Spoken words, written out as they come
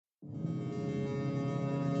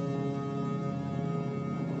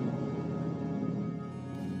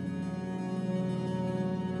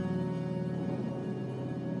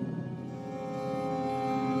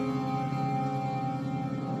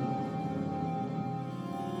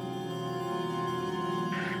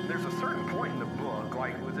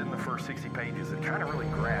like within the first 60 pages, it kind of really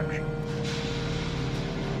grabs you.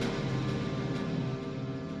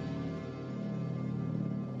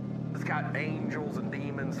 It's got angels and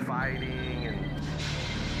demons fighting, and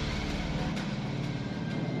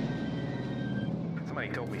somebody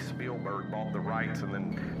told me Spielberg bought the rights and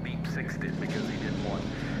then Deep Sixed it because he didn't want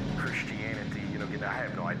Christianity, I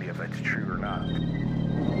have no idea if that's true or not.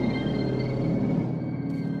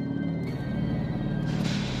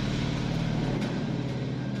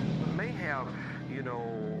 It may have,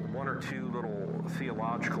 one or two little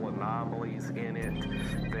theological anomalies in it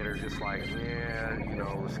that are just like,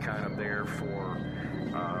 it's kind of there for,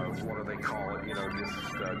 what do they call it, just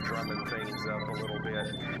drumming things up a little bit.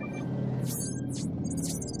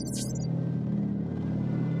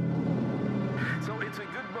 So it's a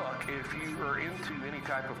good book if you are into any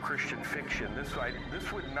type of Christian fiction. This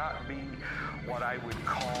would not be what I would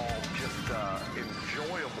call just an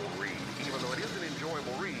enjoyable read, even though it is an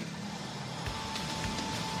enjoyable read.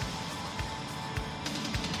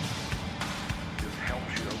 Just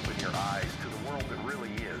helps you open your eyes to the world that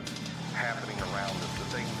really is happening around us. The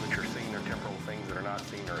things which are seen are temporal, things that are not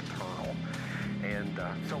seen are eternal. And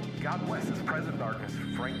so God bless this Present Darkness.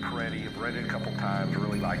 Frank Peretti, I've read it a couple times,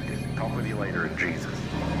 really liked it. Talk with you later in Jesus.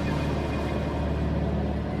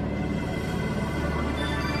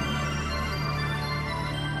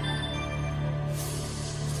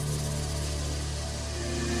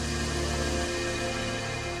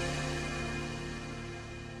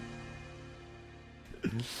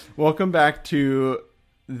 Welcome back to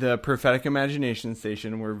the Prophetic Imagination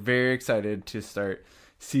Station. We're very excited to start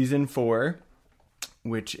Season 4,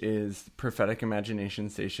 which is Prophetic Imagination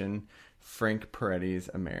Station, Frank Peretti's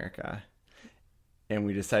America. And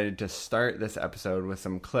we decided to start this episode with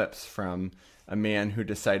some clips from a man who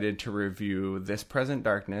decided to review This Present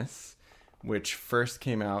Darkness, which first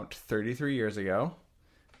came out 33 years ago,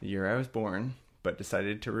 the year I was born, but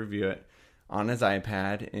decided to review it on his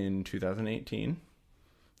iPad in 2018.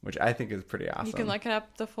 Which I think is pretty awesome. You can look it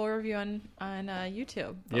up, the full review on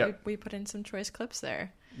YouTube. Yep. We put in some choice clips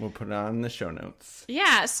there. We'll put it on the show notes.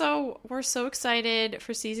 Yeah, so we're so excited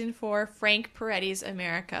for Season 4, Frank Peretti's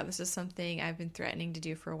America. This is something I've been threatening to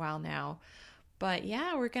do for a while now. But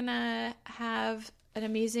yeah, we're going to have an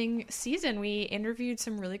amazing season. We interviewed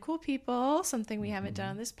some really cool people, something we haven't done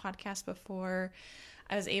on this podcast before.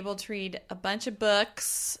 I was able to read a bunch of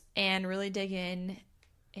books and really dig in.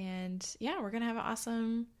 And yeah, we're going to have an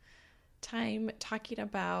awesome time talking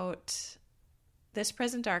about This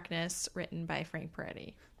Present Darkness, written by Frank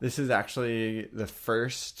Peretti. This is actually the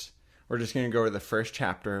first, we're just going to go over the first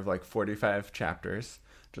chapter of like 45 chapters.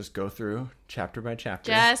 Just go through chapter by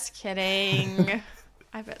chapter. Just kidding.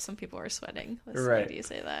 I bet some people are sweating. Right. Why do you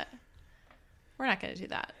say that? We're not going to do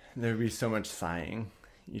that. There would be so much sighing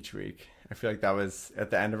each week. I feel like that was, at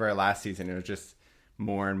the end of our last season, it was just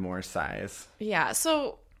more and more sighs. Yeah,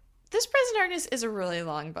 so This Present Darkness is a really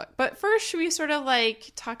long book. But first, should we sort of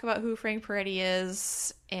like talk about who Frank Peretti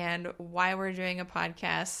is and why we're doing a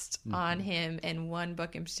podcast on him and one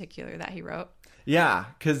book in particular that he wrote? Yeah,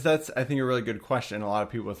 because that's, I think, a really good question. A lot of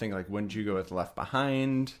people think, like, wouldn't you go with Left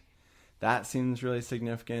Behind? That seems really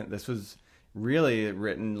significant. This was really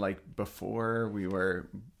written, like, before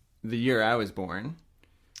the year I was born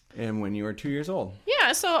and when you were 2 years old.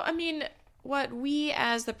 Yeah, so, I mean, what we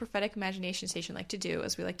as the Prophetic Imagination Station like to do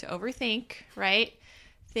is we like to overthink, right?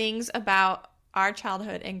 Things about our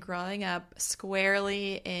childhood and growing up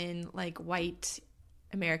squarely in, like, white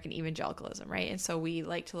American evangelicalism, right? And so we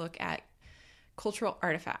like to look at cultural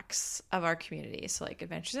artifacts of our community. So like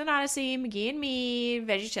Adventures in Odyssey, McGee and Me,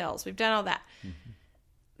 VeggieTales. We've done all that. Mm-hmm.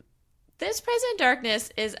 This Present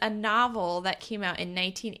Darkness is a novel that came out in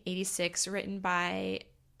 1986, written by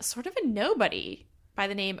sort of a nobody by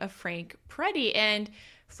the name of Frank Peretti. And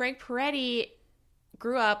Frank Peretti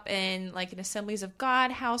grew up in like an Assemblies of God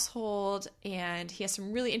household, and he has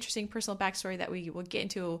some really interesting personal backstory that we will get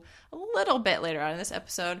into a little bit later on in this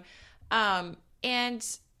episode.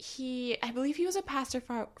 And I believe he was a pastor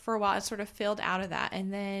for a while and sort of failed out of that,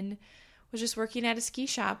 and then was just working at a ski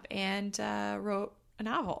shop and wrote a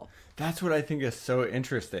novel. That's what I think is so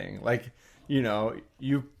interesting. Like,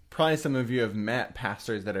 probably some of you have met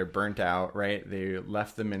pastors that are burnt out, right? They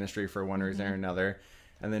left the ministry for one reason or another,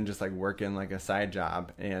 and then just like working like a side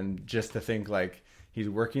job. And just to think like he's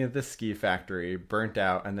working at the ski factory, burnt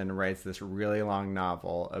out, and then writes this really long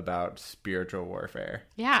novel about spiritual warfare.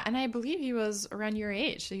 Yeah, and I believe he was around your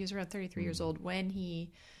age. So he was around 33 years old when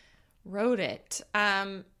he wrote it.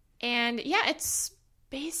 And yeah, it's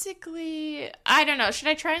basically, I don't know. Should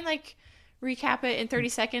I try and like recap it in 30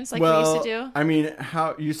 seconds like we used to do? I mean,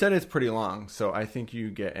 how you said it's pretty long, so I think you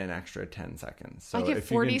get an extra 10 seconds. So I get if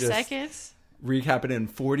 40 you can just seconds? recap it in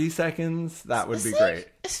 40 seconds, that would be It's great.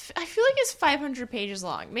 I feel like it's 500 pages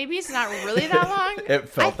long. Maybe it's not really that long. It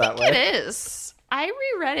felt that way. I think it is. I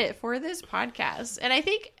reread it for this podcast, and I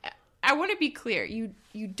think I want to be clear.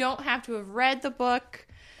 You don't have to have read the book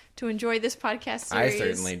to enjoy this podcast series. I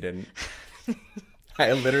certainly didn't.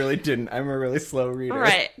 I literally didn't. I'm a really slow reader.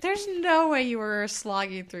 Right. There's no way you were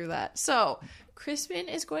slogging through that. So, Crispin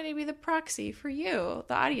is going to be the proxy for you,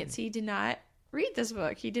 the audience. He did not read this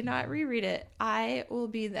book. He did not reread it. I will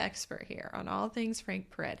be the expert here on all things Frank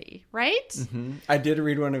Peretti, right? Mm-hmm. I did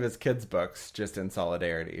read one of his kids' books just in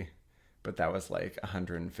solidarity, but that was like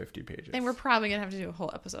 150 pages. And we're probably going to have to do a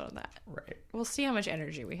whole episode on that. Right. We'll see how much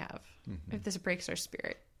energy we have if this breaks our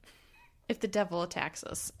spirit. If the devil attacks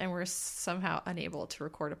us and we're somehow unable to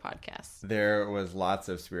record a podcast. There was lots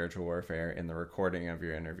of spiritual warfare in the recording of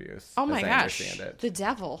your interviews. Oh my as I gosh. understand it. The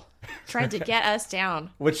devil tried to get us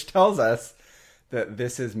down. Which tells us that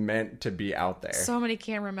this is meant to be out there. So many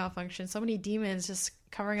camera malfunctions. So many demons just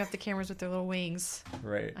covering up the cameras with their little wings.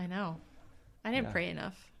 Right. I know. I didn't pray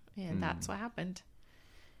enough. And that's what happened.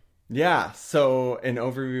 Yeah. So an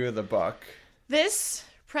overview of the book. This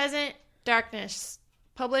Present Darkness,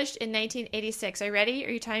 published in 1986. Are you ready? Are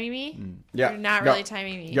you timing me? Yeah. You're not really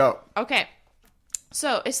timing me. Go. Okay.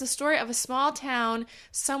 So it's the story of a small town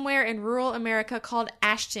somewhere in rural America called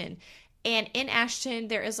Ashton. And in Ashton,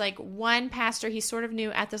 there is like one pastor. He's sort of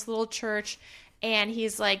new at this little church. And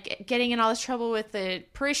he's like getting in all this trouble with the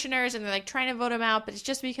parishioners. And they're like trying to vote him out. But it's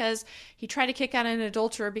just because he tried to kick out an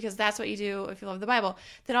adulterer, because that's what you do if you love the Bible.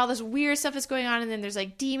 Then all this weird stuff is going on. And then there's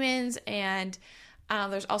like demons, and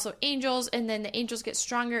there's also angels, and then the angels get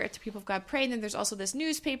stronger if the people of God pray. And then there's also this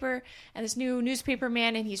newspaper, and this new newspaper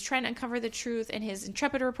man, and he's trying to uncover the truth. And his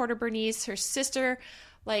intrepid reporter, Bernice, her sister,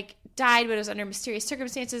 like died, but it was under mysterious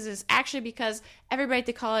circumstances. It's actually because everybody at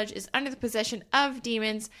the college is under the possession of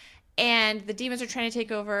demons, and the demons are trying to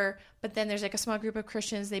take over. But then there's like a small group of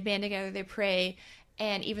Christians. They band together, they pray.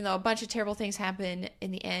 And even though a bunch of terrible things happen,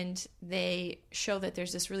 in the end, they show that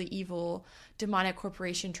there's this really evil, demonic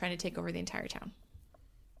corporation trying to take over the entire town.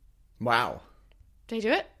 Wow. Did I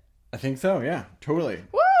do it? I think so. Yeah, totally.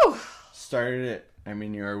 Woo! Started it. I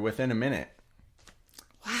mean, you were within a minute.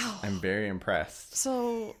 Wow. I'm very impressed.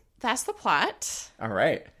 So that's the plot. All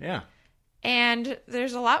right. Yeah. And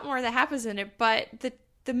there's a lot more that happens in it. But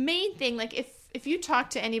the main thing, like if you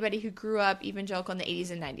talk to anybody who grew up evangelical in the 80s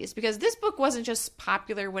and 90s, because this book wasn't just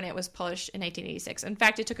popular when it was published in 1986. In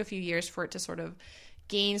fact, it took a few years for it to sort of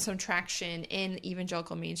gain some traction in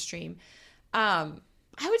evangelical mainstream.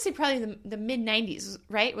 I would say probably the mid-90s,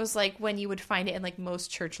 right, was like when you would find it in like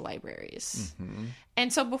most church libraries. Mm-hmm.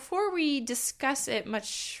 And so before we discuss it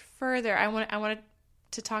much further, I wanted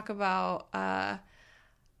to talk about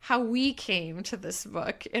how we came to this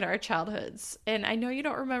book in our childhoods. And I know you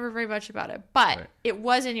don't remember very much about it, but It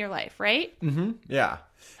was in your life, right? Mm-hmm. Yeah.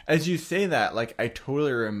 As you say that, like, I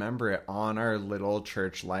totally remember it on our little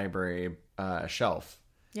church library shelf.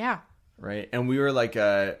 Yeah. Right. And we were like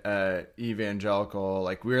a evangelical,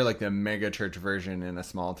 like we were like the mega church version in a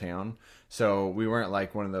small town. So we weren't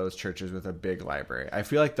like one of those churches with a big library. I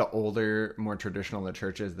feel like the older, more traditional the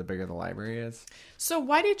church is, the bigger the library is. So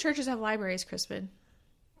why do churches have libraries, Crispin?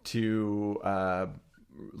 To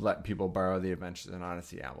let people borrow the Adventures in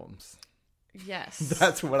Odyssey albums. Yes.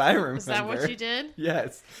 That's what I remember. Is that what you did?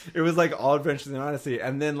 Yes. It was like all Adventures in Odyssey.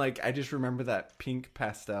 And then like I just remember that pink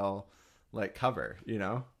pastel like cover, you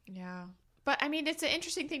know? Yeah. But I mean, it's an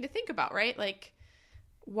interesting thing to think about, right? Like,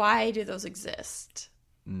 why do those exist?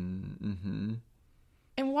 Mm-hmm.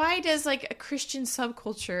 And why does like a Christian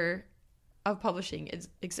subculture of publishing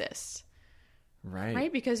exist?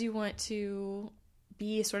 Right. Because you want to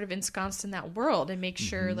be sort of ensconced in that world and make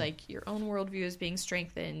sure like your own worldview is being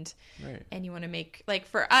strengthened. Right. And you want to make, like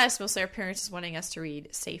for us, mostly our parents is wanting us to read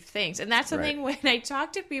safe things. And that's something when I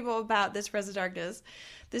talk to people about this Present Darkness,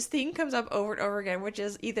 this thing comes up over and over again, which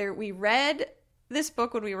is either we read this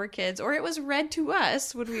book when we were kids, or it was read to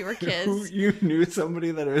us when we were kids. You knew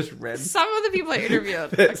somebody that it was read. Some of the people I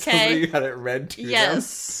interviewed. That Okay. somebody had it read to them.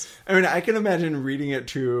 Yes. I mean, I can imagine reading it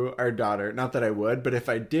to our daughter. Not that I would, but if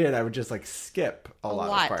I did, I would just like skip a lot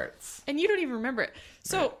of parts. And you don't even remember it.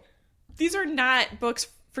 So these are not books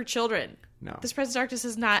for children. No. This Present Darkness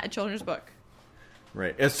is not a children's book.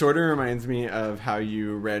 Right. It sort of reminds me of how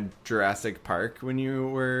you read Jurassic Park when you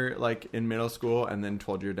were like in middle school and then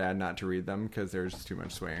told your dad not to read them because there's too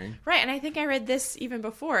much swearing. Right. And I think I read this even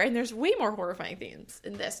before, and there's way more horrifying themes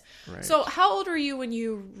in this. Right. So how old were you when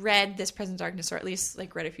you read this Present Darkness, or at least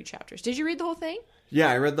like read a few chapters? Did you read the whole thing? Yeah,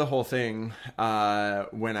 I read the whole thing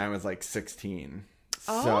when I was like 16.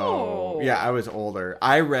 Oh. So, yeah, I was older.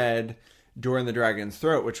 I read Door in the Dragon's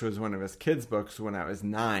Throat, which was one of his kids' books, when I was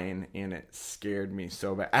 9, and it scared me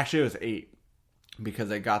so bad. Actually, it was 8,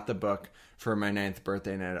 because I got the book for my 9th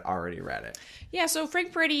birthday and I had already read it. Yeah, so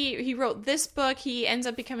Frank Peretti, he wrote this book. He ends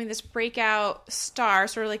up becoming this breakout star,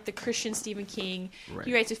 sort of like the Christian Stephen King. Right.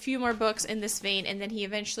 He writes a few more books in this vein, and then he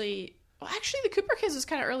eventually... Well, actually, the Cooper Kids was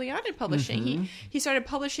kind of early on in publishing. He started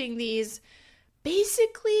publishing these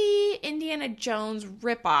basically Indiana Jones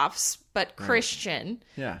ripoffs, but Christian,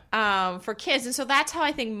 for kids. And so that's how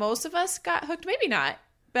I think most of us got hooked. Maybe not.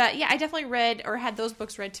 But yeah, I definitely read or had those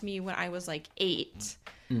books read to me when I was like 8.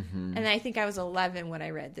 And I think I was 11 when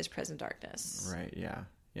I read This Present Darkness. Right,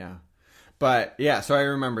 yeah. But yeah, so I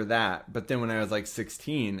remember that. But then when I was like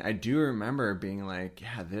 16, I do remember being like,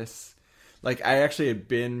 yeah, this... Like, I actually had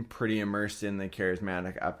been pretty immersed in the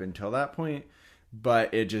charismatic up until that point,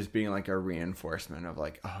 but it just being like a reinforcement of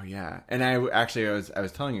like, oh yeah. And I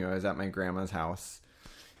was telling you, I was at my grandma's house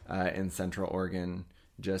in Central Oregon,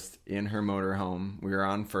 just in her motorhome. We were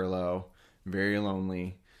on furlough, very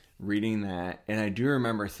lonely, reading that. And I do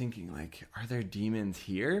remember thinking like, are there demons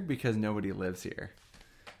here? Because nobody lives here.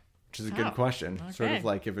 Which is a good question. Okay. Sort of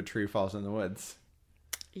like if a tree falls in the woods.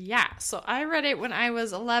 Yeah, so I read it when I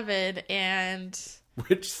was 11, and...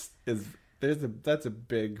 Which is... That's a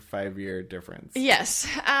big 5-year difference. Yes.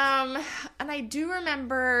 And I do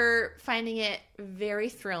remember finding it very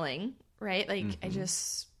thrilling, right? Like, I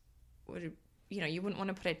just would, you wouldn't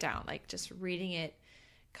want to put it down. Like, just reading it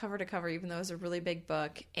cover to cover, even though it was a really big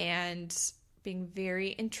book, and being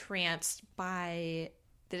very entranced by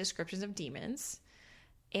the descriptions of demons.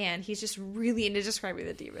 And he's just really into describing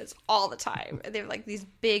the demons all the time. And they have like these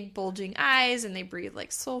big bulging eyes, and they breathe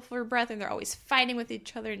like sulfur breath, and they're always fighting with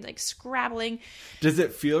each other and like scrabbling. Does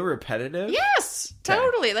it feel repetitive? Yes,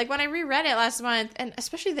 totally. Like when I reread it last month, and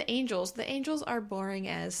especially the angels are boring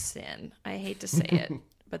as sin. I hate to say it,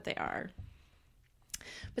 but they are.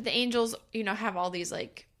 But the angels, have all these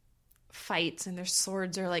like fights, and their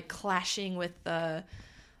swords are like clashing with the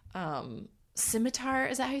scimitar.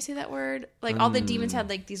 Is that how you say that word? Like all the demons had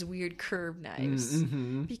like these weird curved knives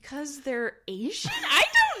because they're Asian. I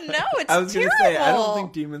don't know. It's I was terrible. Gonna say I don't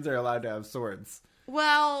think demons are allowed to have swords.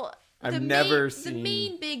 Well, I've never seen the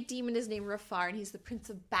main big demon is named Rafar, and he's the Prince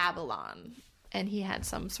of Babylon, and he had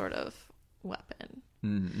some sort of weapon.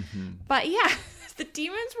 But yeah, the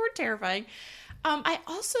demons were terrifying. I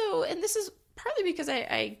also, and this is partly because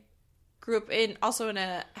I grew up in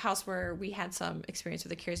a house where we had some experience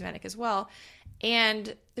with the charismatic as well.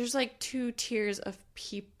 And there's like 2 tiers of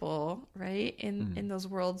people, right? In those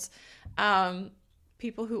worlds.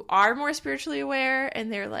 People who are more spiritually aware,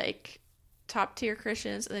 and they're like top tier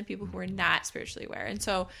Christians, and then people who are not spiritually aware. And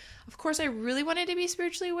so, of course, I really wanted to be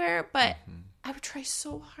spiritually aware, but I would try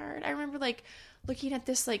so hard. I remember like looking at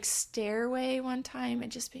this like stairway one time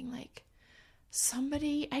and just being like,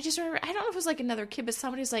 I just remember, I don't know if it was like another kid, but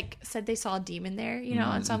somebody's like said they saw a demon there,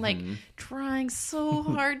 and so I'm like trying so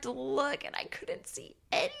hard to look, and I couldn't see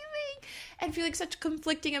anything, and feeling such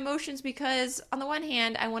conflicting emotions, because on the one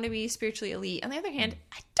hand, I want to be spiritually elite. On the other hand,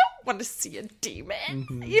 I don't want to see a demon,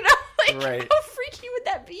 Right. How freaky would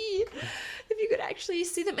that be if you could actually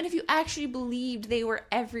see them, and if you actually believed they were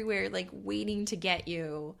everywhere, like waiting to get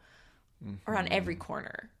you. Or on every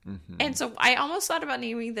corner. And so I almost thought about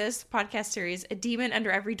naming this podcast series A Demon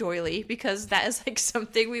Under Every Doily, because that is like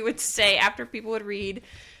something we would say after people would read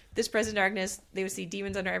This Present Darkness. They would see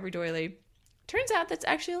demons under every doily. Turns out that's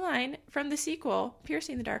actually a line from the sequel,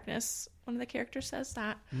 Piercing the Darkness. One of the characters says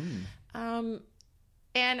that. And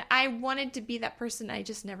I wanted to be that person. I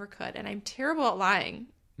just never could. And I'm terrible at lying,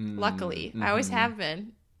 luckily. I always have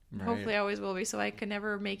been. Right. Hopefully I always will be, so I could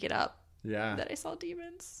never make it up that I saw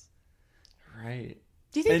demons. Right.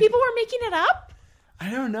 Do you think people were making it up? I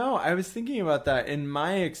don't know. I was thinking about that. In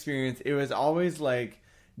my experience, it was always like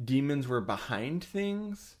demons were behind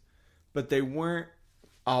things, but they weren't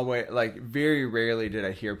always, like, very rarely did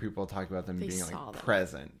I hear people talk about them being like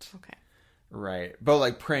present. Okay. Right. But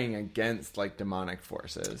like praying against like demonic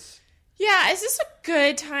forces. Yeah. Is this a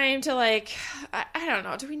good time to like, I don't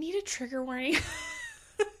know. Do we need a trigger warning?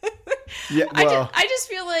 Yeah. Well, I just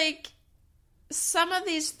feel like some of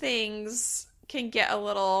these things can get a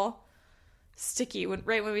little sticky when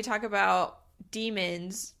we talk about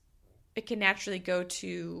demons. It can naturally go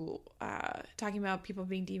to talking about people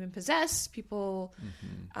being demon possessed, people,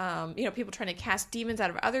 people trying to cast demons out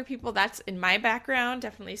of other people. That's in my background,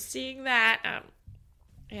 definitely seeing that,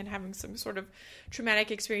 and having some sort of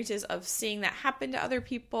traumatic experiences of seeing that happen to other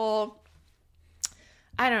people.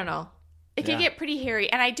 I don't know. It can get pretty hairy,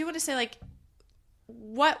 and I do want to say, like,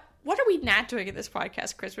 what are we not doing in this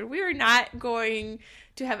podcast, Crispin? We are not going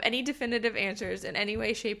to have any definitive answers in any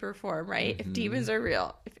way, shape, or form, right? If demons are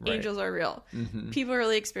real, if angels are real, people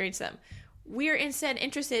really experience them. We're instead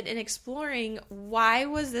interested in exploring why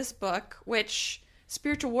was this book, which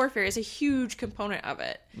spiritual warfare is a huge component of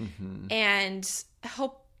it, and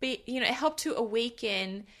it helped to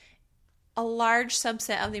awaken a large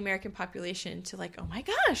subset of the American population to like, oh my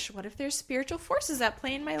gosh, what if there's spiritual forces at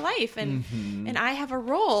play in my life, and I have a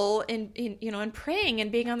role in praying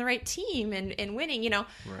and being on the right team and winning,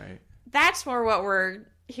 Right. That's more what we're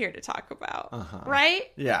here to talk about,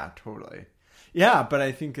 right? Yeah, totally. Yeah, but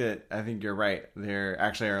I think you're right. There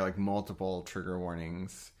actually are like multiple trigger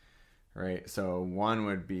warnings, right? So one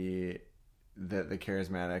would be that the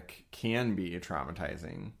charismatic can be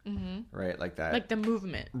traumatizing, right? Like that. Like the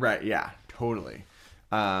movement. Right, yeah, totally.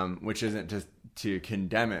 Which isn't just to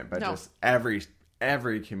condemn it, but just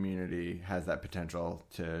every community has that potential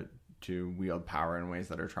to wield power in ways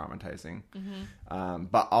that are traumatizing.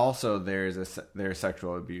 But also there's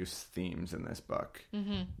sexual abuse themes in this book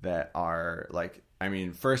that are like, I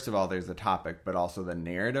mean, first of all, there's the topic, but also the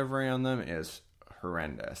narrative around them is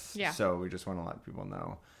horrendous. Yeah. So we just want to let people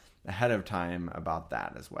know ahead of time about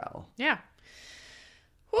that as well. Yeah.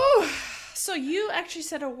 Whew. So you actually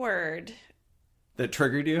said a word. That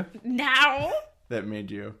triggered you? Now? That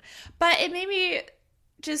made you? But it made me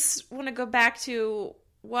just want to go back to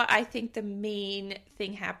what I think the main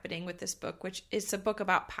thing happening with this book, which is a book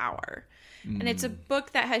about power. And it's a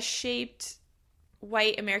book that has shaped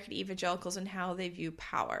white American evangelicals and how they view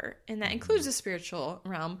power. And that includes the spiritual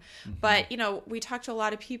realm. But, we talked to a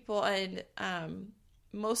lot of people, and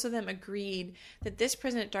most of them agreed that this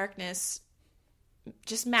present darkness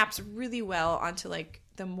just maps really well onto like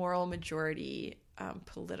the moral majority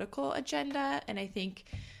political agenda. And I think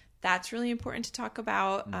that's really important to talk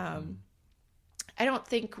about. I don't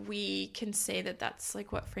think we can say that that's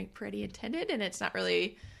like what Frank Peretti intended, and it's not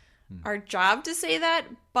really our job to say that,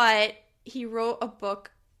 but he wrote a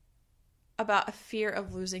book about a fear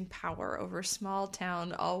of losing power over small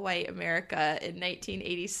town, all white America in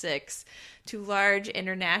 1986 to large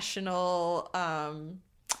international,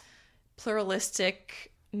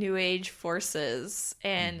 pluralistic New Age forces.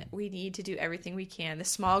 And we need to do everything we can. The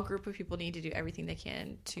small group of people need to do everything they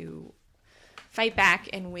can to fight back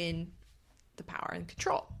and win the power and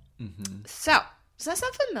control. So, does that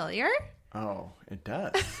sound familiar? Oh, it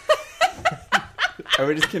does. Are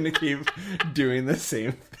we just going to keep doing the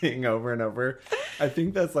same thing over and over? I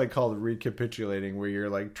think that's like called recapitulating, where you're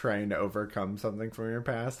like trying to overcome something from your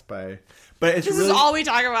past but it's This really, is all we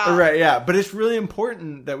talk about. Right, yeah. But it's really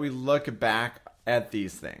important that we look back at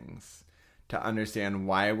these things to understand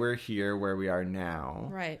why we're here, where we are now.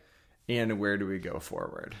 Right. And where do we go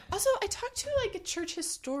forward? Also, I talked to like a church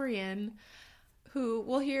historian who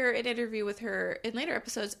we'll hear an interview with her in later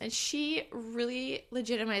episodes, and she really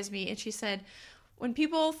legitimized me, and she said, when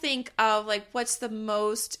people think of like what's the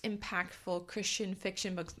most impactful Christian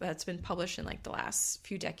fiction book that's been published in like the last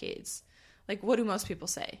few decades, like what do most people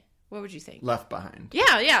say? What would you think? Left Behind.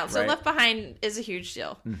 Yeah. So right? Left Behind is a huge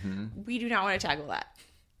deal. We do not want to tackle that.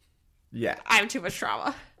 Yeah. I have too much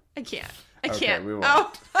trauma. I can't. Okay, we won't.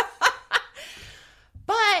 Oh.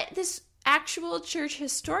 But this actual church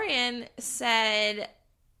historian said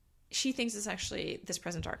she thinks it's actually This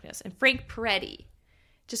Present Darkness. And Frank Peretti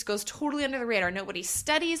just goes totally under the radar. Nobody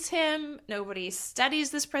studies him. Nobody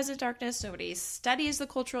studies This Present Darkness. Nobody studies the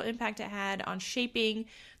cultural impact it had on shaping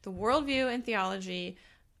the worldview and theology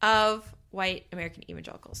of white American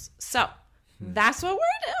evangelicals. So that's what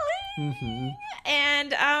we're doing. And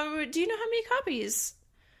do you know how many copies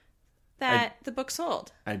that the book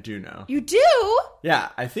sold? I do know. You do? Yeah,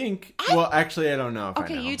 I think. Well, actually, I don't know if I know.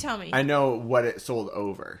 Okay, you tell me. I know what it sold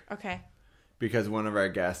over. Okay. Because one of our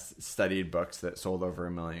guests studied books that sold over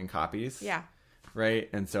 1 million copies. Yeah. Right?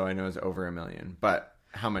 And so I know it's over 1 million. But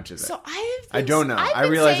how much is it? So I don't know. I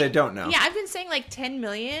realize I don't know. Yeah, I've been saying like 10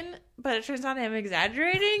 million, but it turns out I'm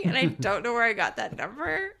exaggerating, and I don't know where I got that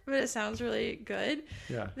number, but it sounds really good.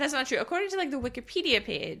 Yeah. That's not true. According to like the Wikipedia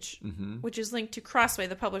page, which is linked to Crossway,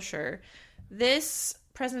 the publisher, This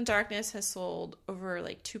Present Darkness has sold over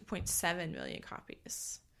like 2.7 million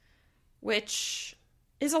copies, which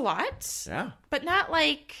is a lot. Yeah. But not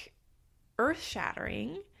like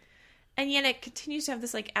earth-shattering. And yet it continues to have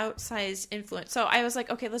this like outsized influence. So I was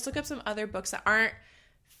like, okay, let's look up some other books that aren't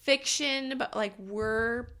fiction, but like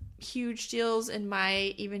were huge deals in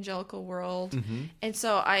my evangelical world. And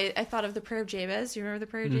so I thought of The Prayer of Jabez. Do you remember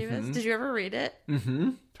The Prayer of Jabez? Did you ever read it?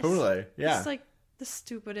 Totally. Yeah. It's like the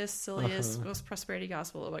stupidest, silliest, most prosperity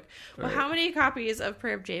gospel book. Well, Right. how many copies of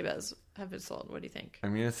Prayer of Jabez have been sold? What do you think?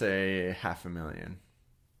 I'm going to say 500,000.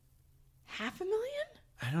 500,000?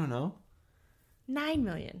 I don't know. 9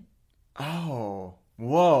 million. Oh,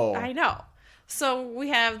 whoa. I know. So we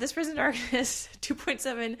have This Prison Darkness,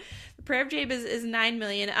 2.7. The Prayer of Jabez is 9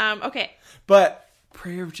 million. Okay. But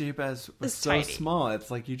Prayer of Jabez was It's so tiny. small.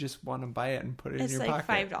 It's like you just want to buy it and put it It's in your like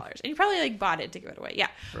pocket. $5. And you probably like bought it to give it away. Yeah.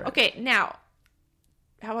 Right. Okay. Now,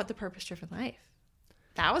 how about The Purpose Driven Life?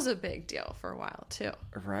 That was a big deal for a while too.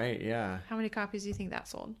 Right, yeah. How many copies do you think that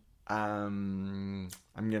sold? I'm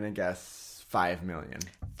going to guess 5 million.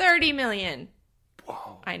 30 million.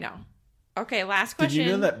 Whoa. I know. Okay, last Did question.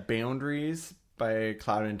 you know that Boundaries by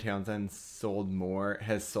Cloud and Townsend has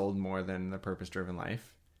sold more than The Purpose Driven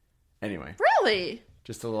Life? Anyway, Really?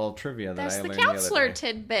 just a little trivia that That's I the learned counselor the other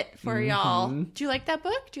day. tidbit for y'all. Do you like that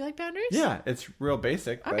book? Do you like Boundaries? Yeah, it's real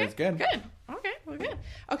basic, but Okay, it's good. Good. Okay, well, good.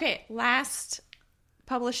 Okay, last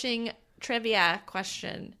publishing trivia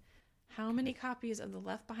question. How many copies of the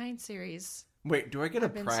Left Behind series? Wait, do I get a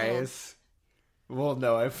been prize? Well,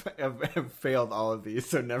 no, I've failed all of these,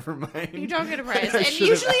 so never mind. You don't get a prize. I And should've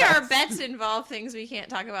usually our asked. bets involve things we can't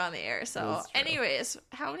talk about on the air. So, That's true. anyways,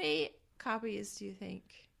 how many copies do you think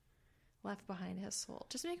Left Behind has sold?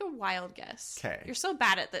 Just make a wild guess. 'Kay. You're so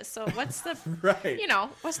bad at this. So, what's the, Right.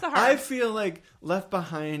 what's the I hard? feel like Left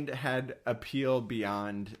Behind had appeal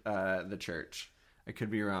beyond the church. I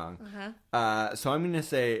could be wrong. So I'm going to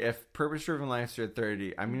say if Purpose Driven Lives are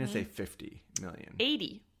 30, I'm going to say 50 million.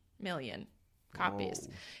 80 million copies.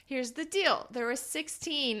 Whoa. Here's the deal. There were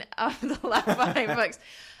 16 of the Left Behind books.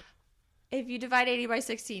 If you divide 80 by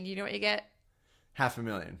 16, you know what you get?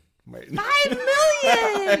 500,000. Wait. 5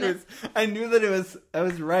 million! I knew that I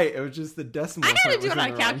was right. It was just the decimal I gotta point do was it in on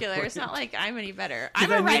a the wrong calculator. It's point. not like I'm any better. 'Cause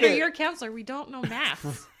I'm I a knew writer. that- You're a counselor. We don't know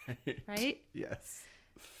math, right? Yes.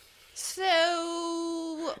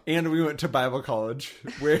 So, And we went to Bible college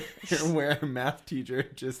where our math teacher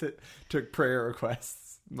just took prayer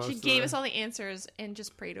requests. she gave us all the answers and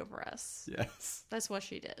just prayed over us. Yes. That's what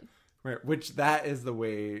she did. Right. Which that is the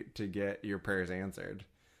way to get your prayers answered.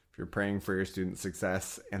 If you're praying for your students'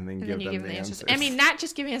 success and then And give then you them give the the answers. answers. I mean, not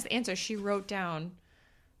just giving us the answers. She wrote down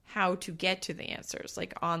how to get to the answers,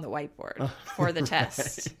 like on the whiteboard for the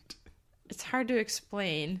test. Right. It's hard to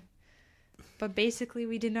explain, but basically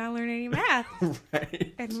we did not learn any math.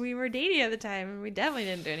 Right. And we were dating at the time, and we definitely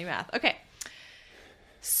didn't do any math. Okay.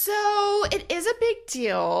 So it is a big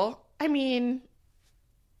deal. I mean,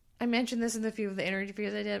 I mentioned this in a few of the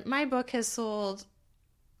interviews I did. My book has sold,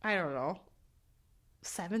 I don't know,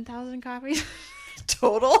 7,000 copies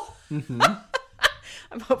total.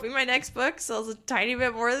 I'm hoping my next book sells a tiny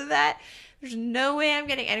bit more than that. There's no way I'm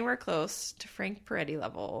getting anywhere close to Frank Peretti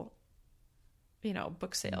level,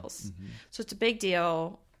 book sales. So it's a big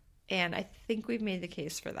deal. And I think we've made the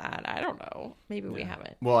case for that. I don't know. Maybe we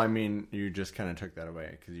haven't. Well, I mean, you just kind of took that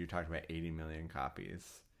away because you talked about 80 million copies.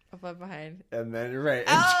 Of Left Behind. And then, right,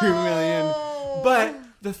 and 2 million. But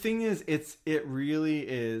the thing is, it really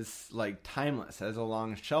is, like, timeless. It has a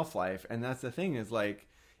long shelf life. And that's the thing is, like,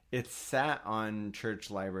 it's sat on church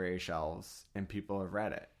library shelves and people have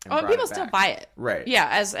read it. And And brought people it still back. buy it. Right. Yeah,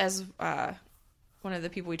 as one of the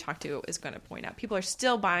people we talked to is going to point out. People are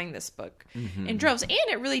still buying this book in droves. And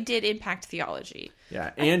it really did impact theology.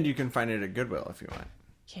 Yeah, and you can find it at Goodwill if you want.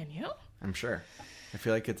 Can you? I'm sure. I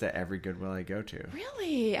feel like it's at every Goodwill I go to.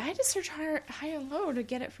 Really? I had to search high and low to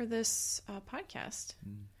get it for this podcast.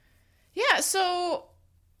 Yeah, so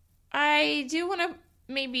I do want to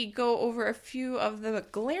maybe go over a few of the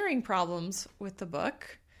glaring problems with the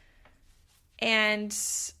book. And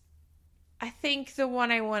I think the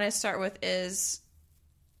one I want to start with is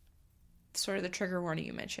sort of the trigger warning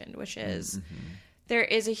you mentioned, which is there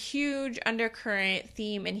is a huge undercurrent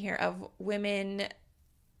theme in here of women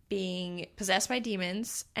being possessed by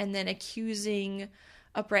demons and then accusing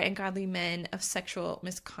upright and godly men of sexual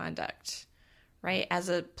misconduct, right? As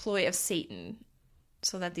a ploy of Satan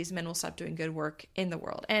so that these men will stop doing good work in the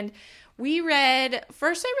world. And I read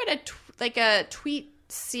a tweet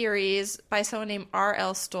series by someone named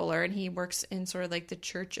R.L. Stoller, and he works in sort of like the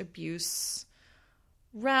church abuse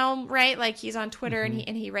realm, right? Like he's on Twitter and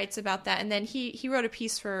he writes about that. And then he wrote a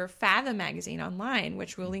piece for Fathom magazine online,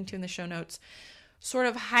 which we'll link to in the show notes, sort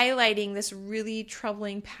of highlighting this really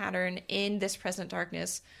troubling pattern in This Present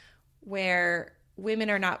Darkness where women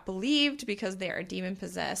are not believed because they are demon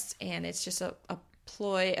possessed, and it's just a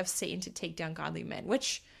ploy of Satan to take down godly men,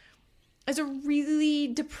 which is a really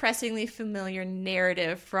depressingly familiar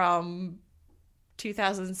narrative from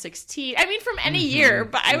 2016. I mean, from any year,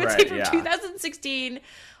 but I would say Right, from yeah. 2016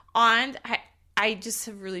 on, I I just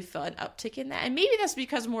have really felt an uptick in that. And maybe that's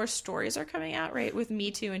because more stories are coming out, right? With Me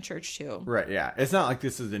Too and Church Too. Right, yeah. It's not like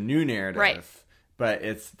this is a new narrative. Right. But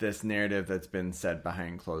it's this narrative that's been said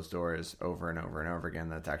behind closed doors over and over and over again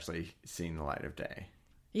that's actually seeing the light of day.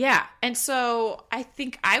 Yeah. And so I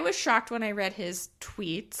think I was shocked when I read his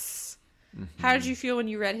tweets. Mm-hmm. How did you feel when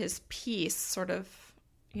you read his piece, sort of,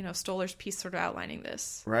 Stoller's piece sort of outlining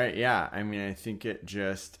this? Right, yeah. I mean, I think it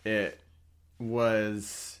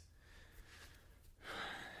was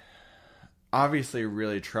obviously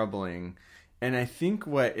really troubling. And I think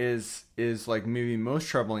what is like maybe most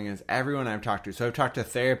troubling is everyone I've talked to. So I've talked to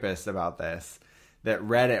therapists about this that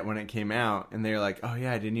read it when it came out, and they're like, oh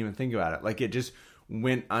yeah, I didn't even think about it. Like, it just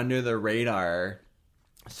went under the radar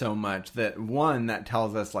so much that, one, that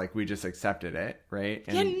tells us like we just accepted it, right?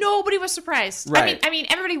 And, yeah, nobody was surprised. Right. I mean,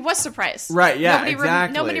 everybody was surprised. Right, yeah,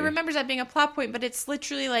 exactly. Nobody remembers that being a plot point, but it's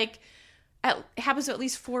literally like, it happens to at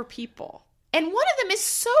least 4 people. And one of them is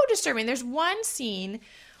so disturbing. There's one scene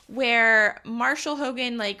where Marshall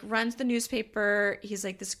Hogan like runs the newspaper. He's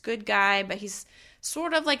like this good guy, but he's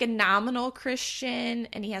sort of like a nominal Christian,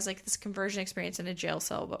 and he has like this conversion experience in a jail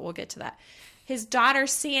cell, but we'll get to that. His daughter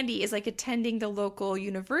Sandy is like attending the local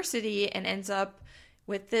university and ends up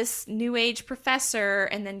with this new age professor,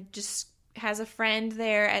 and then just has a friend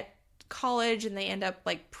there at college, and they end up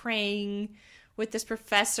like praying with this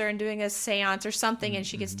professor and doing a seance or something, and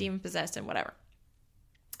she gets demon possessed and whatever.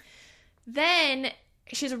 Then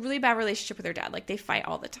she has a really bad relationship with her dad. Like, they fight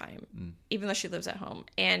all the time, even though she lives at home.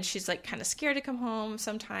 And she's like kind of scared to come home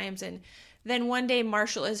sometimes. And then one day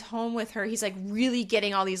Marshall is home with her. He's like really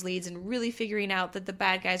getting all these leads and really figuring out that the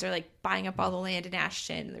bad guys are like buying up all the land in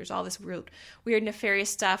Ashton. And there's all this weird nefarious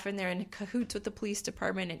stuff, and they're in cahoots with the police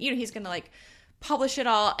department. And, he's going to like publish it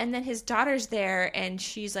all. And then his daughter's there, and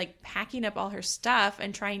she's like packing up all her stuff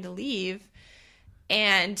and trying to leave.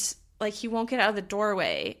 And like, he won't get out of the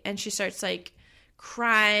doorway. And she starts like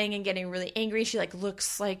crying and getting really angry. She like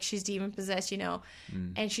looks like she's demon possessed,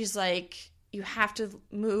 and she's like, you have to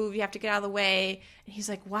move, you have to get out of the way. And he's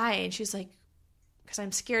like, why? And she's like, because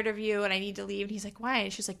I'm scared of you and I need to leave. And he's like, why?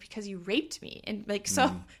 And she's like, because you raped me. And like, so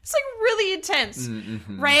it's like really intense,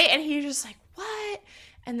 right? And he's just like, what?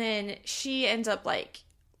 And then she ends up like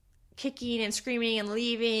kicking and screaming and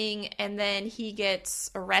leaving, and then he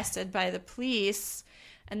gets arrested by the police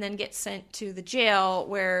and then gets sent to the jail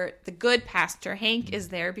where the good pastor, Hank, is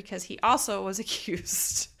there because he also was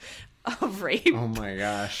accused of rape. Oh my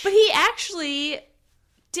gosh. But he actually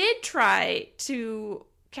did try to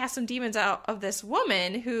cast some demons out of this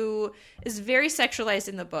woman who is very sexualized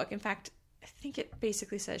in the book. In fact, I think it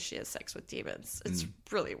basically says she has sex with demons. It's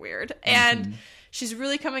really weird. And she's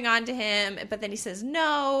really coming on to him, but then he says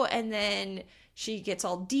no, and then she gets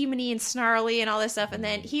all demony and snarly and all this stuff, and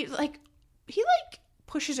then he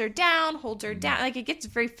pushes her down, holds her down. Like, it gets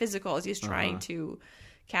very physical as he's trying to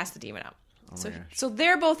cast the demon out. So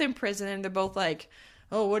they're both in prison, and they're both like,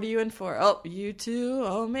 oh, what are you in for? Oh, you too?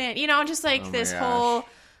 Oh, man. Just like this whole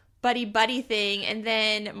buddy thing. And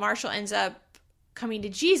then Marshall ends up coming to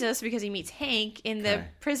Jesus because he meets Hank in the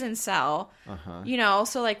prison cell.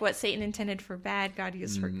 So like what Satan intended for bad, God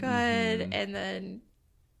used for good. And then...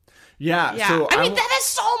 Yeah. So I mean, that is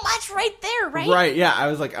so much right there, right? Right, yeah. I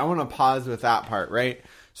was like, I want to pause with that part, right?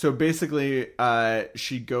 So basically,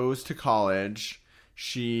 she goes to college,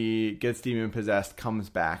 she gets demon possessed, comes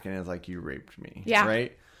back, and is like, you raped me. Yeah.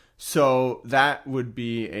 Right? So that would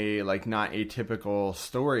be a, like, not a typical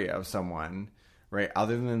story of someone, right?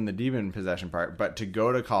 Other than the demon possession part, but to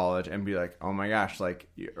go to college and be like, oh my gosh, like,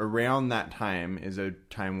 around that time is a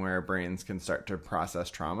time where our brains can start to process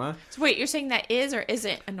trauma. So wait, you're saying that is or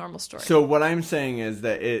isn't a normal story? So what I'm saying is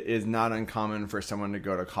that it is not uncommon for someone to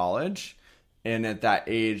go to college and at that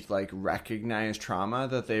age, like, recognize trauma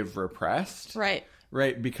that they've repressed. Right.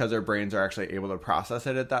 Right? Because their brains are actually able to process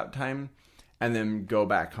it at that time and then go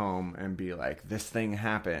back home and be like, this thing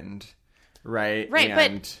happened. Right.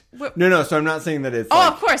 But no. So I'm not saying that it's. Oh,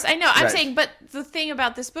 like, of course, I know. I'm saying, but the thing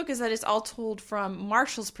about this book is that it's all told from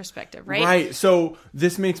Marshall's perspective, right? Right. So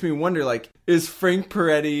this makes me wonder, like, is Frank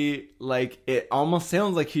Peretti, like, it almost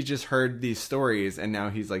sounds like he just heard these stories and now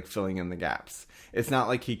he's like filling in the gaps. It's not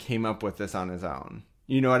like he came up with this on his own.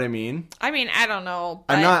 You know what I mean? I mean, I don't know.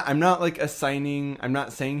 But... I'm not like I'm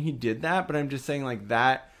not saying he did that, but I'm just saying like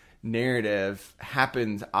that narrative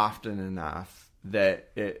happens often enough that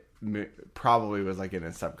it probably was like in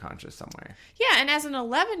his subconscious somewhere. Yeah, and as an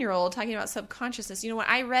 11-year-old talking about subconsciousness, when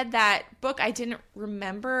I read that book, I didn't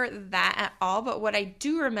remember that at all, but what I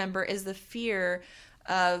do remember is the fear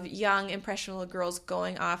of young impressionable girls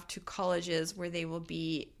going off to colleges where they will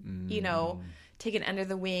be, taken under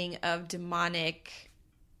the wing of demonic,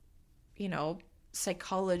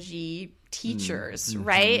 psychology teachers,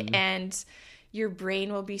 right? And your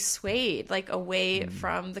brain will be swayed like away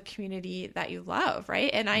from the community that you love, right?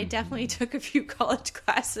 And I definitely took a few college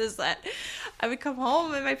classes that I would come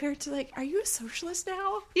home and my parents were like, "Are you a socialist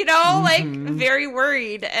now?" You know, like very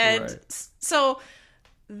worried. And so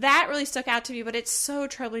that really stuck out to me, but it's so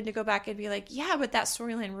troubling to go back and be like, yeah, but that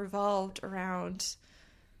storyline revolved around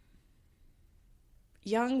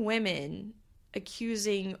young women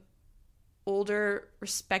accusing older,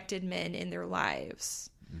 respected men in their lives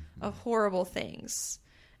of horrible things,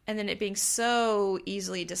 and then it being so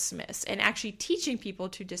easily dismissed, and actually teaching people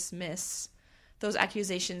to dismiss those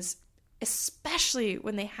accusations, especially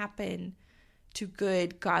when they happen to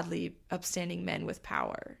good, godly, upstanding men with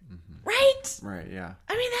power. Right? Right, yeah.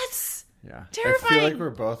 I mean, that's terrifying. I feel like we're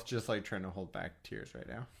both just like trying to hold back tears right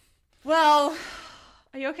now. Well,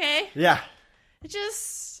 are you okay? Yeah. It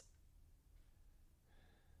just...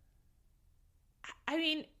 I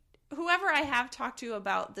mean, whoever I have talked to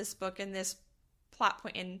about this book and this plot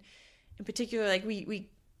point, and in particular, like we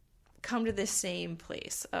come to this same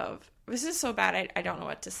place of, this is so bad, I don't know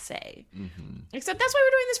what to say. Except that's why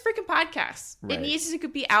we're doing this freaking podcast. Right. It needs to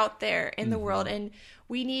be out there in the world, and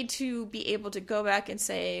we need to be able to go back and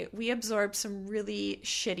say, we absorbed some really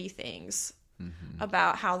shitty things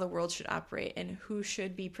about how the world should operate and who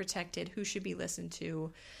should be protected, who should be listened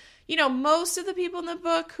to. You know, most of the people in the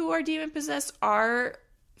book who are demon-possessed are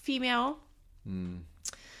female.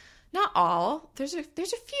 Not all. There's a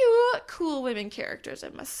few cool women characters, I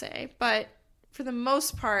must say, but for the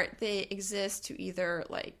most part, they exist to either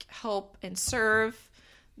like help and serve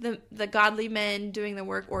the godly men doing the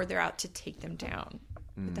work, or they're out to take them down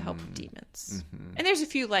with the help of demons. And there's a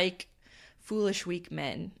few like foolish, weak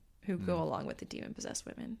men who go along with the demon-possessed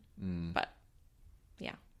women. But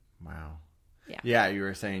yeah. Wow. Yeah. Yeah, you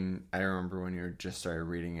were saying, I remember when you just started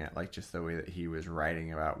reading it, like just the way that he was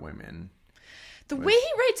writing about women. The way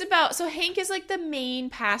he writes about, so Hank is like the main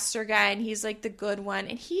pastor guy, and he's like the good one,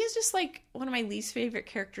 and he is just like one of my least favorite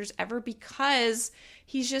characters ever, because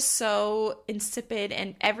he's just so insipid,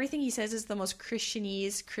 and everything he says is the most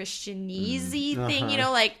Christianese thing, you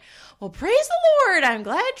know, like, well, praise the Lord, I'm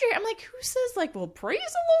glad you're, I'm like, who says like, well, praise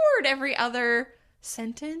the Lord every other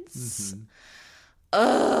sentence?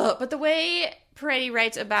 But the way Peretti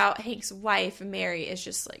writes about Hank's wife, Mary, is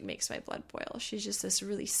just like makes my blood boil. She's just this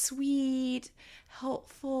really sweet,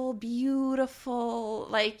 helpful, beautiful,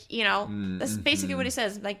 like, you know, that's basically what he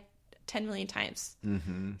says like 10 million times.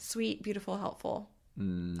 Sweet, beautiful, helpful.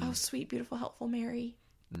 Oh, sweet, beautiful, helpful Mary.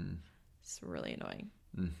 It's really annoying.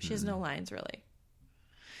 She has no lines, really.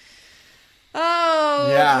 Oh,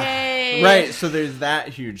 yeah. Okay. Right, so there's that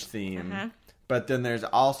huge theme. But then there's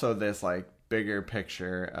also this like bigger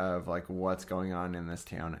picture of like what's going on in this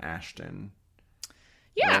town, Ashton.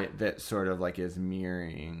 Yeah. Right? That sort of like is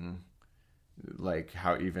mirroring like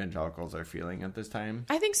how evangelicals are feeling at this time.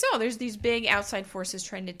 I think so. There's these big outside forces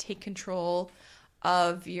trying to take control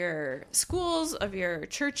of your schools, of your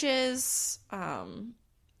churches,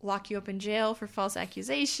 lock you up in jail for false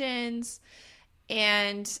accusations.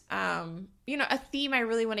 And, you know, a theme I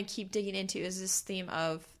really want to keep digging into is this theme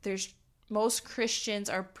of most Christians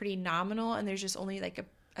are pretty nominal, and there's just only like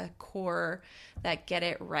a core that get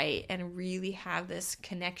it right and really have this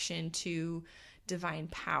connection to divine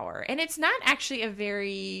power. And it's not actually a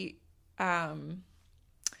very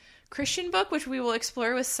Christian book, which we will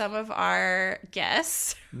explore with some of our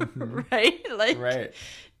guests, right? Like, right.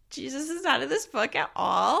 Jesus is not in this book at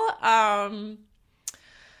all.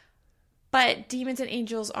 But demons and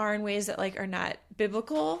angels are in ways that like are not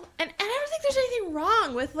biblical. And I don't think there's anything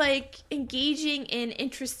wrong with like engaging in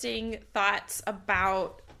interesting thoughts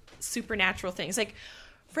about supernatural things. Like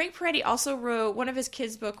Frank Peretti also wrote one of his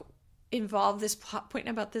kids' book involved this plot point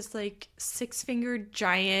about this like 6-fingered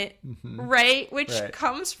giant, right? Which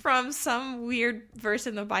comes from some weird verse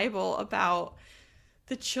in the Bible about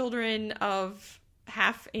the children of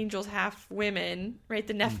half angels, half women, right?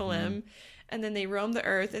 The Nephilim. And then they roamed the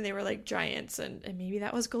earth, and they were like giants, and maybe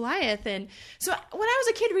that was Goliath. And so when I was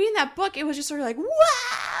a kid reading that book, it was just sort of like,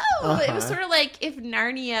 wow! It was sort of like if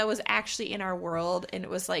Narnia was actually in our world, and it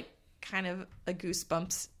was like kind of a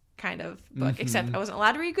Goosebumps kind of book, except I wasn't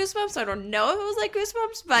allowed to read Goosebumps, so I don't know if it was like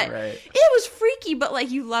Goosebumps, but it was freaky, but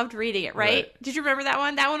like you loved reading it, right? Did you remember that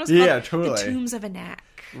one? That one was called totally. The Tombs of Anak.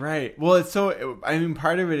 Right. Well, it's so, I mean,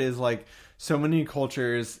 part of it is like, so many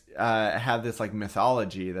cultures have this like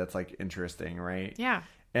mythology that's like interesting, right? Yeah.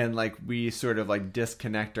 And like we sort of like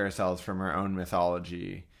disconnect ourselves from our own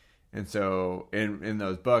mythology. And so in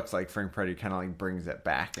those books, like Frank Peretti kind of like brings it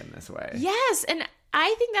back in this way. Yes. And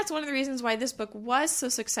I think that's one of the reasons why this book was so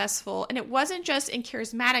successful. And it wasn't just in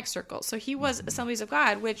charismatic circles. So he was Assemblies of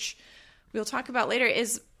God, which we'll talk about later,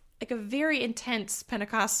 is like a very intense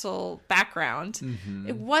Pentecostal background.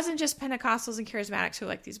 It wasn't just Pentecostals and charismatics who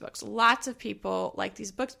liked these books. Lots of people like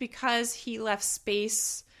these books because he left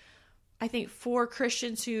space, I think, for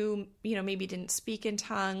Christians who, you know, maybe didn't speak in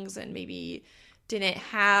tongues and maybe didn't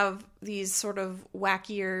have these sort of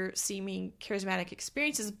wackier seeming charismatic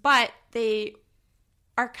experiences, but they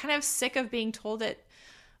are kind of sick of being told that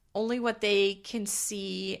only what they can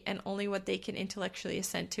see and only what they can intellectually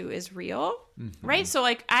assent to is real, right? So,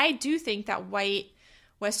 like, I do think that white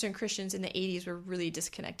Western Christians in the 80s were really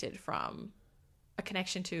disconnected from a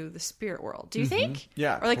connection to the spirit world. Do you think?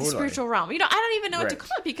 Yeah, or like totally. the spiritual realm. You know, I don't even know what to Right.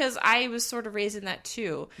 call it because I was sort of raised in that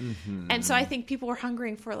too. And so I think people were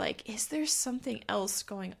hungering for like, is there something else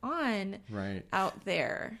going on Right. out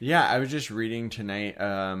there? Yeah, I was just reading tonight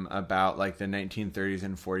about like the 1930s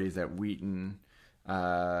and 40s at Wheaton.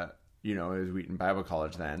 You know, it was Wheaton Bible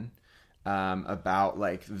College then. About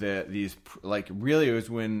like these really it was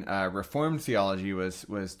when Reformed theology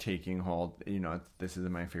was taking hold. You know, this is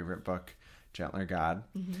my favorite book, Gentler God,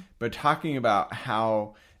 but talking about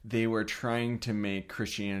how they were trying to make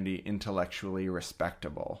Christianity intellectually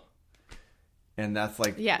respectable. And that's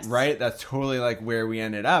like, Yes. right? That's totally like where we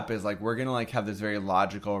ended up is like, we're going to like have this very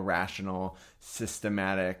logical, rational,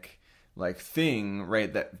 systematic like thing,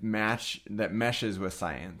 right? That meshes with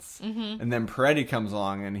science. And then Peretti comes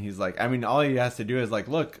along and he's like, I mean, all he has to do is like,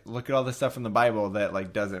 look at all the stuff in the Bible that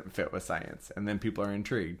like doesn't fit with science. And then people are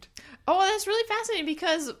intrigued. Oh, well, that's really fascinating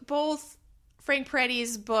because both Frank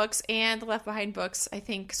Peretti's books and the Left Behind books, I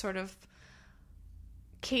think, sort of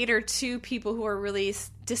cater to people who are really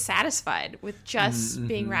dissatisfied with just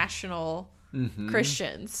being rational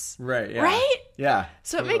Christians. Right. Yeah. Right? Yeah.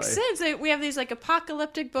 So it makes sense. We have these like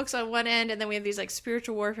apocalyptic books on one end, and then we have these like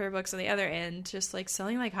spiritual warfare books on the other end, just like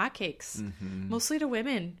selling like hotcakes, mostly to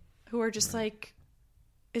women who are just like,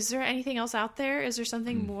 is there anything else out there? Is there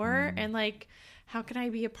something more? And like, how can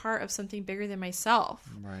I be a part of something bigger than myself?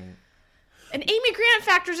 Right. And Amy Grant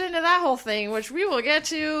factors into that whole thing, which we will get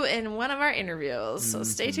to in one of our interviews. So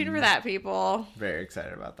stay tuned for that, people. Very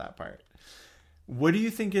excited about that part. What do you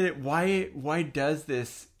think why does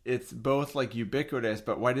this, it's both like ubiquitous,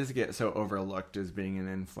 but why does it get so overlooked as being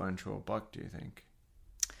an influential book, do you think?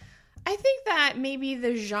 I think that maybe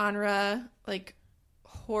the genre, like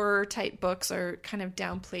horror type books, are kind of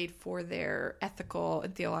downplayed for their ethical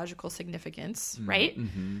and theological significance, right?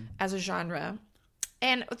 As a genre.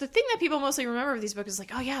 And the thing that people mostly remember of these books is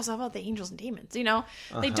like, oh yeah, it's all about the angels and demons, you know?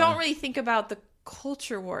 They don't really think about the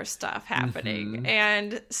culture war stuff happening.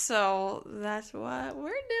 And so that's what we're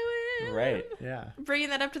doing. Right, yeah. Bringing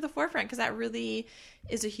that up to the forefront because that really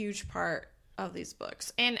is a huge part of these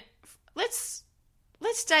books. And let's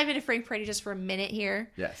dive into Frank Peretti just for a minute here.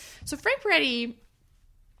 Yes. So Frank Peretti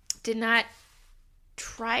did not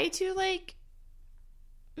try to like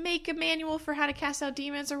make a manual for how to cast out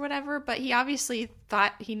demons or whatever, but he obviously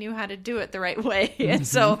thought he knew how to do it the right way. And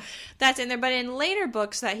so that's in there. But in later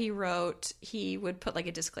books that he wrote, he would put like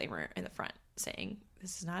a disclaimer in the front saying,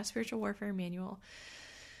 this is not a spiritual warfare manual.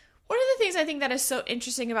 One of the things I think that is so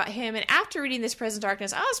interesting about him, and after reading This Present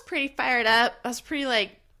Darkness, I was pretty fired up. I was pretty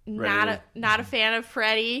like not a fan of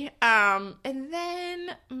Peretti. And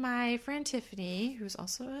then my friend Tiffany, who's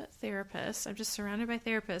also a therapist, I'm just surrounded by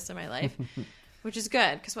therapists in my life, which is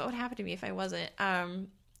good because what would happen to me if I wasn't?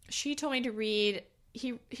 She told me to read.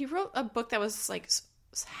 He wrote a book that was like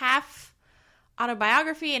half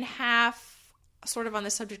autobiography and half sort of on the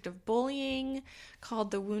subject of bullying, called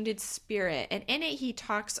The Wounded Spirit. And in it, he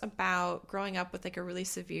talks about growing up with like a really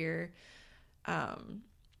severe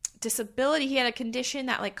disability. He had a condition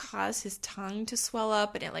that like caused his tongue to swell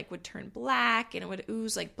up and it like would turn black and it would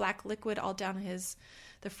ooze like black liquid all down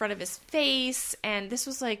the front of his face. And this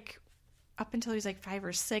was like up until he was like 5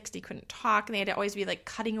 or 6, he couldn't talk, and they had to always be like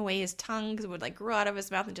cutting away his tongue because it would like grow out of his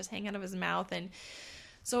mouth and just hang out of his mouth. And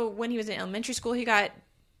so when he was in elementary school, he got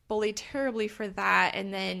bullied terribly for that.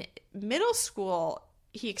 And then middle school,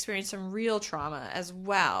 he experienced some real trauma as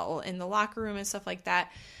well in the locker room and stuff like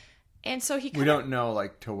that. And so we don't know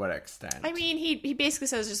like to what extent. I mean, he basically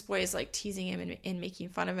says just boys like teasing him and making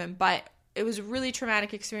fun of him, but it was a really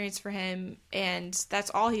traumatic experience for him, and that's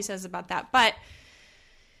all he says about that. But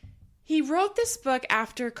he wrote this book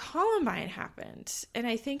after Columbine happened, and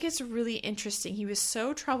I think it's really interesting. He was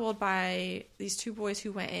so troubled by these 2 boys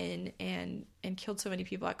who went in and killed so many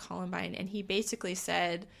people at Columbine, and he basically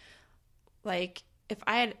said, like, if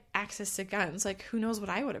I had access to guns, like, who knows what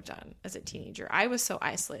I would have done as a teenager. I was so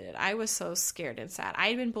isolated. I was so scared and sad. I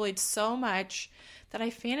had been bullied so much that I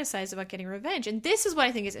fantasize about getting revenge. And this is what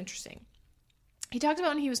I think is interesting. He talked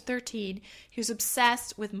about when he was 13, he was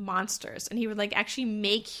obsessed with monsters, and he would like actually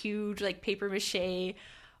make huge like paper mache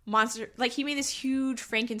monster. Like he made this huge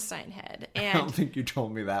Frankenstein head. And I don't think you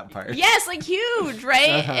told me that part. yes, like huge,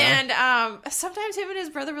 right? And sometimes him and his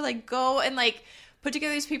brother would like go and like put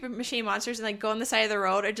together these paper mache monsters and like go on the side of the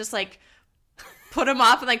road and just like put them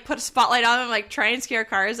up and like put a spotlight on them, like try and scare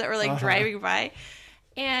cars that were like driving by.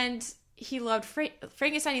 And he loved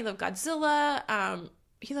Frankenstein. He loved Godzilla.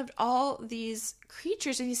 He loved all these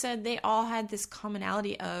creatures, and he said they all had this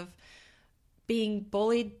commonality of being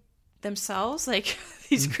bullied themselves, like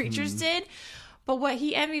these creatures did. But what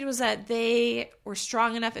he envied was that they were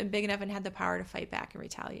strong enough and big enough and had the power to fight back and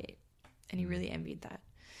retaliate. And he really envied that.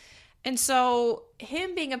 And so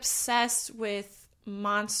him being obsessed with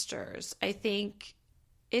monsters, I think,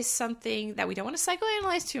 is something that we don't want to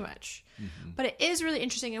psychoanalyze too much. But it is really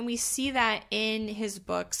interesting, and we see that in his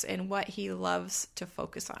books and what he loves to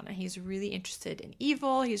focus on. And he's really interested in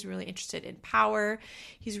evil. He's really interested in power.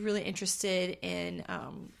 He's really interested in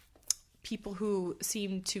people who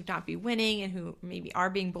seem to not be winning and who maybe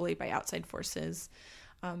are being bullied by outside forces,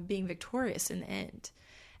 being victorious in the end.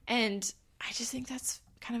 And I just think that's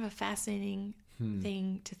kind of a fascinating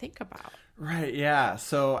thing to think about. Right, yeah.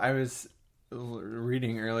 So I was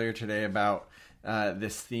reading earlier today about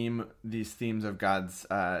these themes of God's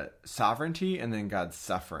sovereignty and then God's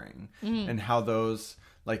suffering, and how those,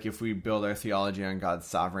 like, if we build our theology on God's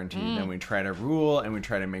sovereignty, then we try to rule and we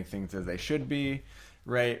try to make things as they should be,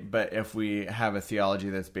 right? But if we have a theology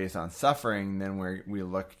that's based on suffering, then we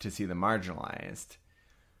look to see the marginalized.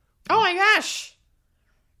 Oh my gosh.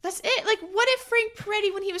 That's it. Like, what if Frank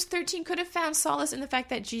Peretti, when he was 13, could have found solace in the fact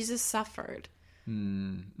that Jesus suffered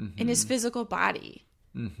in his physical body?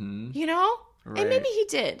 You know? Right. And maybe he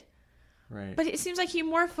did. Right. But it seems like he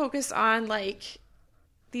more focused on, like,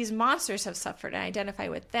 these monsters have suffered and identify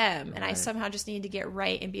with them. And I somehow just need to get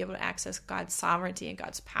right and be able to access God's sovereignty and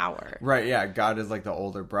God's power. Right, yeah. God is like the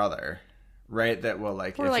older brother, right? That will,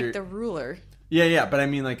 like... Or like the ruler. Yeah. But I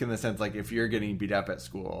mean, like, in the sense, like, if you're getting beat up at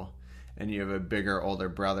school and you have a bigger, older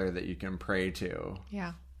brother that you can pray to.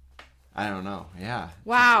 Yeah. I don't know. Yeah.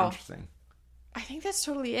 Wow. Interesting. I think that's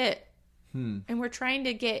totally it. And we're trying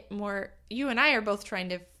to get more... You and I are both trying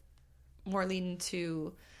to more lean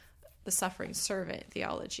into the suffering servant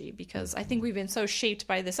theology, because I think we've been so shaped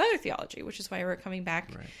by this other theology, which is why we're coming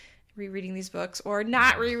back, rereading these books, or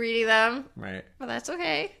not rereading them. Right. But that's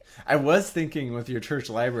okay. I was thinking with your church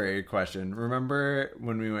library question, remember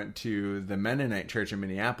when we went to the Mennonite church in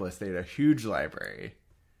Minneapolis, they had a huge library.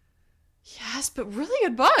 Yes, but really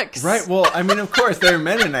good books. Right. Well, I mean, of course, they're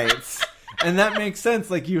Mennonites. And that makes sense.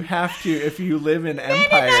 Like, you have to, if you live in Empire.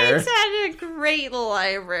 Mennonites had a great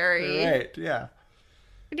library. Right, yeah.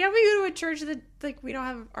 Now we go to a church that, like, we don't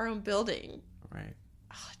have our own building. Right.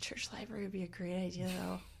 Oh, a church library would be a great idea,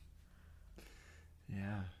 though.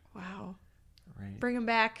 Yeah. Wow. Right. Bring them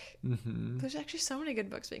back. There's actually so many good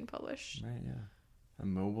books being published. Right, yeah. A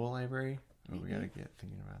mobile library? Oh, we gotta get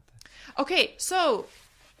thinking about that. Okay, so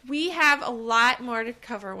we have a lot more to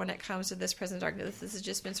cover when it comes to this Present Darkness. This has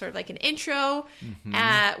just been sort of like an intro. We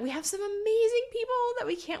have some amazing people that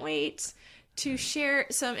we can't wait to share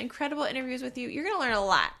some incredible interviews with you. You're going to learn a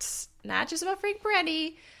lot, not just about Frank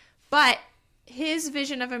Peretti, but his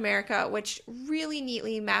vision of America, which really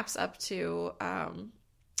neatly maps up to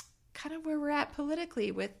kind of where we're at politically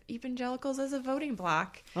with evangelicals as a voting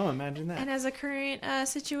bloc. Oh, imagine that. And as a current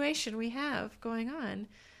situation we have going on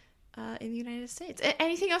in the United States.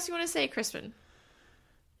 Anything else you want to say, Crispin?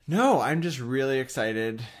 No, I'm just really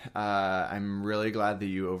excited. I'm really glad that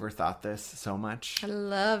you overthought this so much. I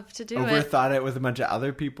love to do Overthought it with a bunch of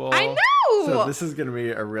other people. I know! So this is going to be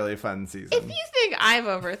a really fun season. If you think I've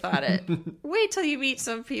overthought it, wait till you meet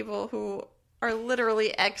some people who are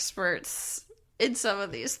literally experts in some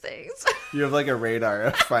of these things. You have like a radar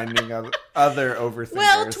of finding other overthinkers.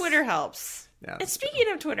 Well, Twitter helps. Yeah, and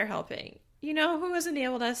speaking of Twitter helping, you know who has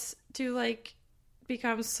enabled us to, like,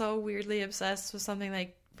 become so weirdly obsessed with something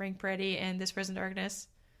like Frank Peretti and This Present Darkness?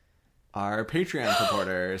 Our Patreon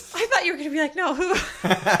supporters. I thought you were going to be like, no, who?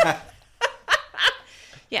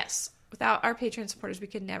 Yes. Without our Patreon supporters, we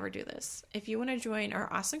could never do this. If you want to join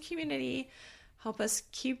our awesome community, help us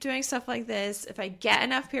keep doing stuff like this. If I get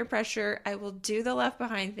enough peer pressure, I will do the Left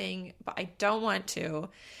Behind thing, but I don't want to.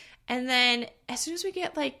 And then as soon as we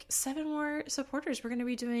get like 7 more supporters, we're going to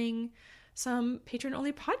be doing some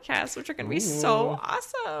patron-only podcasts, which are going to be so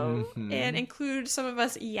awesome, and include some of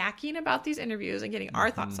us yakking about these interviews and getting our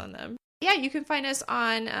thoughts on them. Yeah, you can find us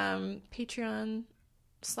on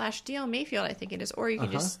Patreon/DL Mayfield, I think it is, or you can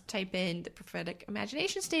just type in the Prophetic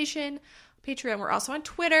Imagination Station Patreon. We're also on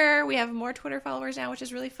Twitter. We have more Twitter followers now, which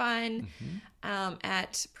is really fun.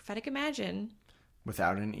 At Prophetic Imagine.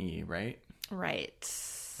 Without an E, right? Right.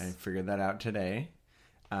 I figured that out today.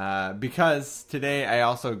 Because today I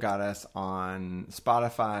also got us on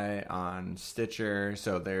Spotify, on Stitcher,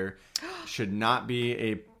 so there should not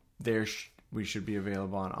be we should be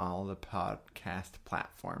available on all the podcast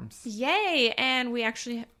platforms. Yay! And we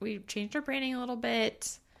changed our branding a little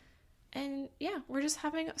bit. And yeah, we're just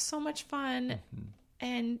having so much fun.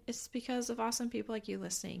 And it's because of awesome people like you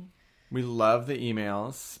listening. We love the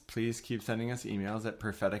emails. Please keep sending us emails at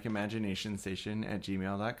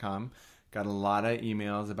propheticimaginationsstation@gmail.com. Got a lot of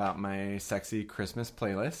emails about my sexy Christmas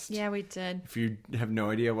playlist. Yeah, we did. If you have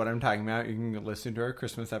no idea what I'm talking about, you can listen to our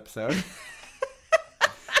Christmas episode.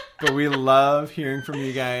 But we love hearing from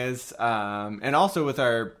you guys. And also with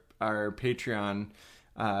our Patreon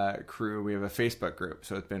crew, we have a Facebook group.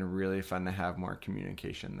 So it's been really fun to have more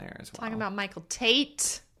communication there as well. Talking about Michael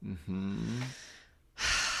Tate. Mm-hmm.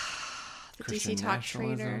 The Christian DC Talk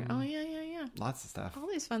nationalism. Trader. Oh, yeah. Lots of stuff. All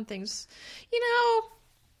these fun things. Do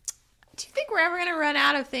you think we're ever going to run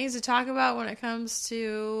out of things to talk about when it comes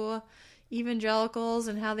to evangelicals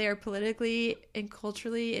and how they are politically and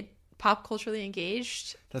pop culturally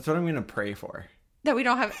engaged? That's what I'm going to pray for. That we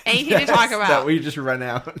don't have anything to talk about. That we just run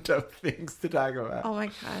out of things to talk about. Oh my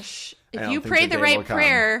gosh. I If don't you think pray the the day will right come.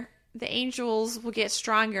 prayer, the angels will get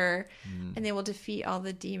stronger and they will defeat all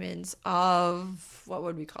the demons of, what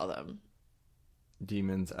would we call them?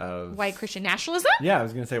 Demons of... White Christian nationalism? Yeah, I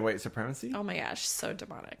was going to say white supremacy. Oh my gosh, so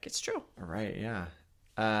demonic. It's true. Right, yeah.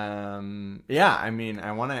 Yeah, I mean,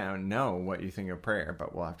 I want to know what you think of prayer,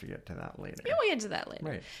 but we'll have to get to that later. Yeah, we'll get to that later.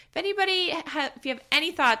 Right. If anybody, if you have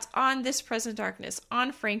any thoughts on This Present Darkness,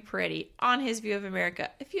 on Frank Peretti, on his view of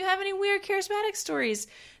America, if you have any weird charismatic stories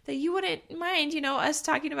that you wouldn't mind, us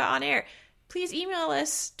talking about on air, please email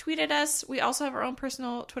us, tweet at us. We also have our own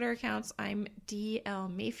personal Twitter accounts. I'm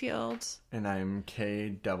DL Mayfield. And I'm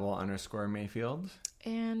K_Mayfield.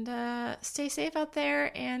 And stay safe out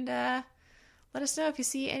there, and let us know if you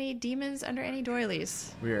see any demons under any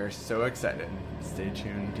doilies. We are so excited. Stay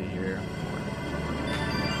tuned to hear more.